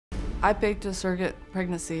I faked a surrogate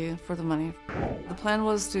pregnancy for the money. The plan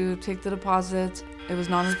was to take the deposit. It was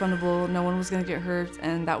non-refundable, no one was going to get hurt,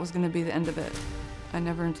 and that was going to be the end of it. I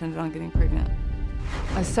never intended on getting pregnant.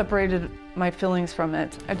 I separated my feelings from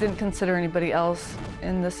it. I didn't consider anybody else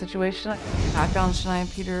in this situation. I found Shania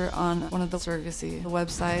and Peter on one of the surrogacy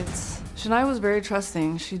websites. Shania was very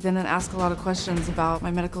trusting. She didn't ask a lot of questions about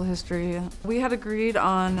my medical history. We had agreed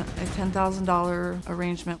on a $10,000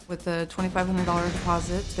 arrangement with a $2,500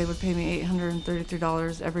 deposit. They would pay me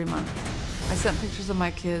 $833 every month. I sent pictures of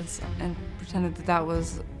my kids and pretended that that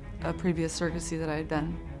was a previous surrogacy that I had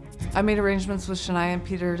done. I made arrangements with Shania and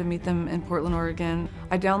Peter to meet them in Portland, Oregon.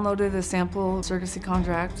 I downloaded a sample surrogacy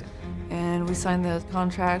contract and we signed the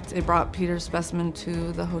contract. They brought Peter's specimen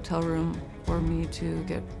to the hotel room for me to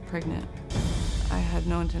get pregnant. I had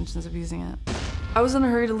no intentions of using it. I was in a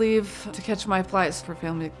hurry to leave to catch my flights for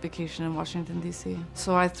family vacation in Washington, D.C.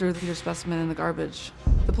 So I threw the Peter specimen in the garbage.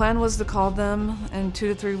 The plan was to call them in 2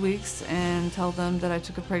 to 3 weeks and tell them that I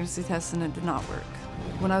took a pregnancy test and it did not work.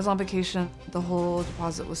 When I was on vacation, the whole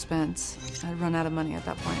deposit was spent. I'd run out of money at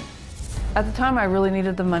that point. At the time, I really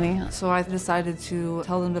needed the money, so I decided to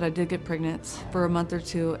tell them that I did get pregnant for a month or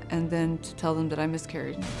two and then to tell them that I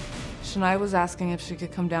miscarried. Shania was asking if she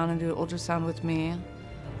could come down and do an ultrasound with me.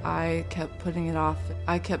 I kept putting it off.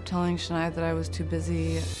 I kept telling Shania that I was too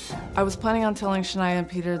busy. I was planning on telling Shania and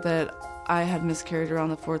Peter that I had miscarried around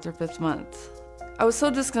the 4th or 5th month. I was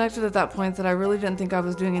so disconnected at that point that I really didn't think I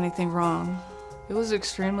was doing anything wrong. It was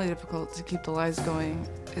extremely difficult to keep the lies going.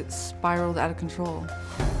 It spiraled out of control.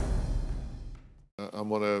 I'm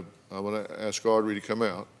gonna ask Audrey to come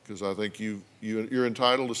out because I think you're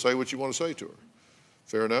entitled to say what you want to say to her.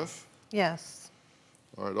 Fair enough? Yes.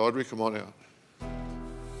 All right, Audrey, come on out.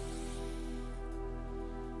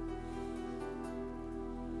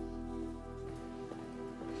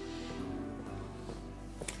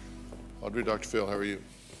 Audrey, Dr. Phil, how are you?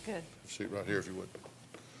 Good. Have a seat right here if you would.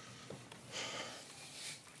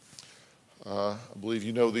 I believe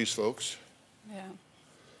you know these folks. Yeah.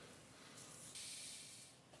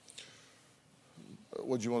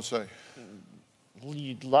 What'd you want to say?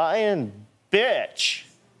 You lying bitch.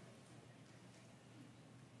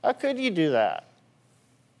 How could you do that?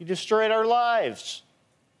 You destroyed our lives.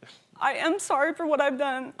 I am sorry for what I've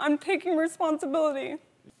done. I'm taking responsibility.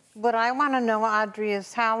 What I want to know, Audrey,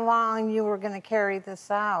 is how long you were going to carry this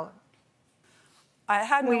out. I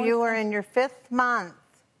had no You were in your 5th month.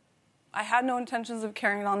 I had no intentions of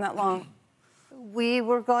carrying it on that long. We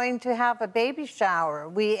were going to have a baby shower.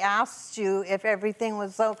 We asked you if everything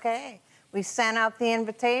was okay. We sent out the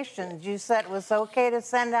invitations. You said it was okay to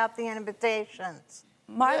send out the invitations.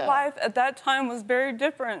 My life at that time was very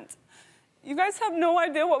different. You guys have no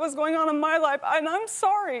idea what was going on in my life, and I'm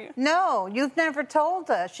sorry. No, you've never told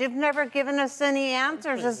us. You've never given us any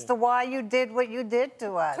answers as to why you did what you did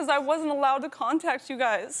to us. Because I wasn't allowed to contact you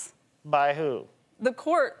guys. By who? The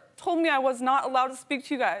court told me I was not allowed to speak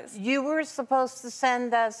to you guys. You were supposed to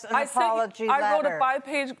send us an apology letter. I wrote a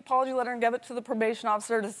 5-page apology letter and gave it to the probation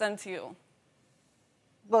officer to send to you.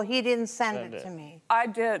 Well, he didn't send it to me. I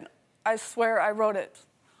did. I swear I wrote it.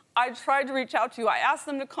 I tried to reach out to you. I asked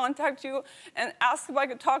them to contact you and ask if I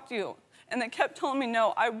could talk to you. And they kept telling me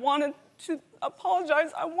no. I wanted to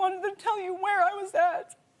apologize. I wanted to tell you where I was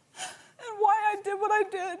at and why I did what I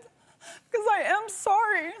did. Because I am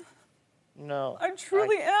sorry. No. I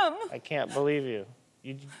truly am. I can't believe you.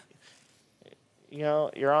 You know,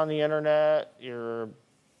 you're on the internet.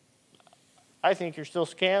 I think you're still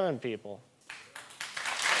scamming people.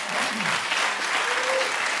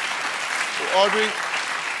 Well, Audrey,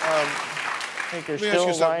 I think you're still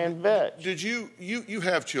a lying bitch. Did you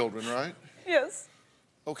have children, right? Yes.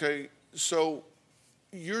 Okay, so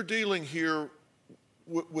you're dealing here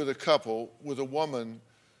with a couple, with a woman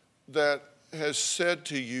that has said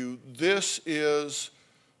to you, this is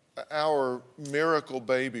our miracle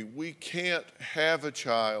baby. We can't have a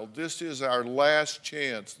child. This is our last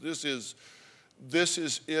chance. This is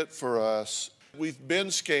it for us. We've been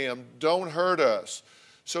scammed. Don't hurt us.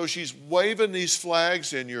 So she's waving these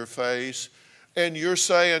flags in your face, and you're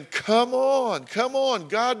saying, come on,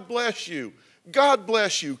 God bless you. God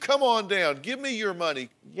bless you. Come on down. Give me your money.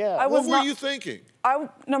 Yeah. What were you thinking?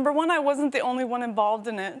 Number one, I wasn't the only one involved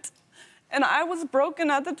in it. And I was broken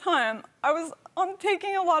at the time. I was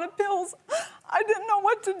taking a lot of pills. I didn't know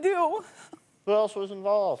what to do. Who else was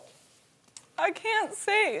involved? I can't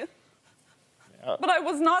say. Yeah. But I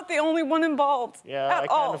was not the only one involved Yeah, at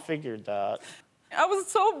all. I kind of figured that. I was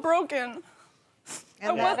so broken.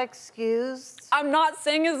 And that excused? I'm not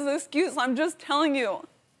saying it's an excuse. I'm just telling you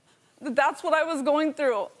that that's what I was going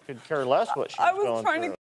through. Could care less what she was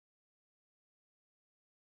going through.